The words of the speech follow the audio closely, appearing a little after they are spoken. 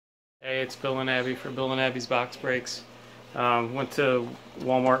Hey, it's Bill and Abby for Bill and Abby's Box Breaks. Went to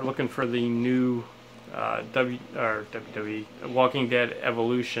Walmart looking for the new WWE Walking Dead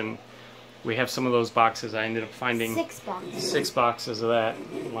Evolution. We have some of those boxes. I ended up finding six boxes of that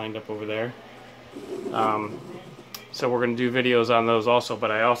lined up over there. So we're going to do videos on those also, but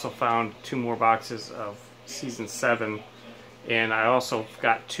I also found 2 more boxes of Season 7, and I also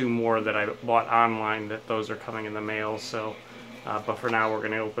got 2 more that I bought online that those are coming in the mail. So but for now we're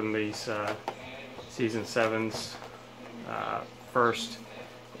going to open these Season 7s first,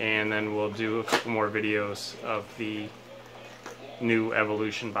 and then we'll do a couple more videos of the new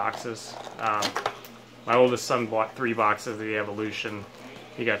Evolution boxes. My oldest son bought 3 boxes of the Evolution.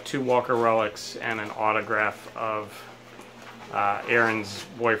 He got 2 Walker Relics and an autograph of Aaron's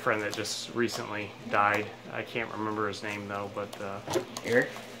boyfriend that just recently died. I can't remember his name though, but Eric?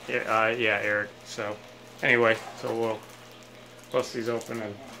 Yeah, Eric. So anyway, so we'll bust these open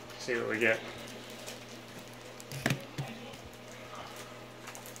and see what we get.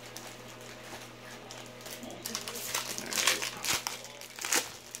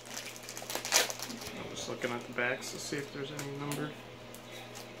 I'm just looking at the backs to see if there's any numbered.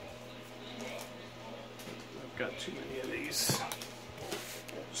 I've got too many of these.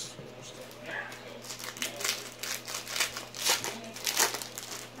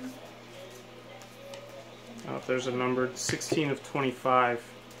 If there's a numbered 16 of 25,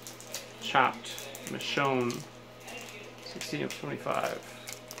 chopped, Michonne, 16 of 25.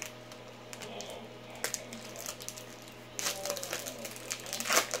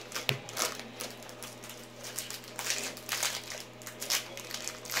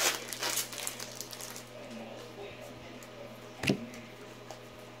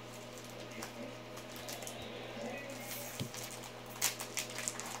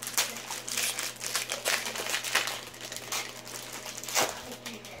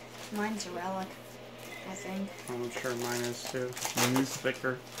 Mine's a relic, I think. I'm sure mine is too. Mine is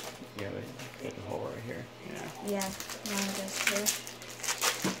thicker. Yeah, but got the hole right here. Yeah. Yeah, mine does too.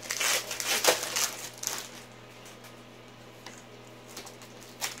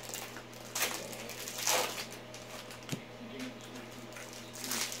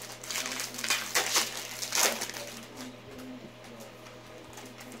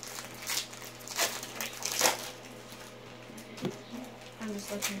 I'm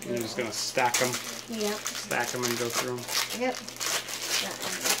just looking through. You're just gonna stack them. Yep. Stack them and go through them. Yep.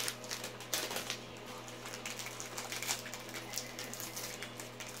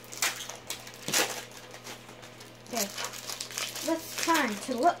 Okay. Let's turn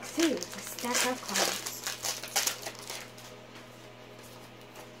to look through the stack of cards.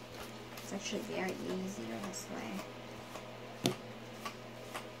 It's actually very easier this way.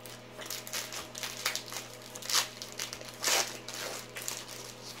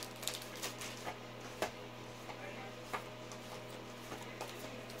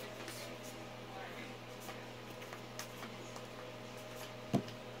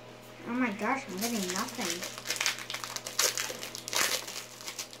 Oh my gosh, I'm getting nothing.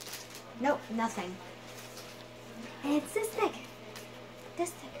 Nope, nothing. It's this thick.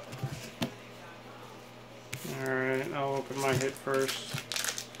 This thick. Alright, I'll open my hit first.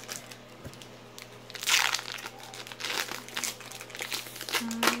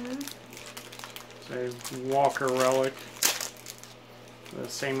 It's a Walker Relic. The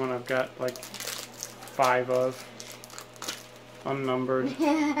same one I've got like 5 of. Unnumbered.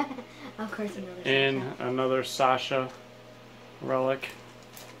 Of course, another And Sasha. another Sasha Relic.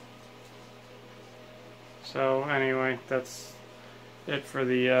 So anyway, that's it for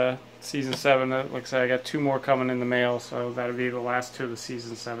the Season 7. That looks like I got 2 more coming in the mail, so that'll be the last 2 of the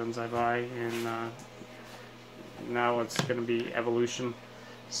Season 7s I buy, and now it's going to be Evolution.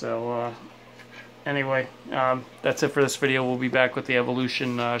 So anyway, that's it for this video. We'll be back with the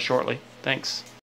Evolution shortly. Thanks.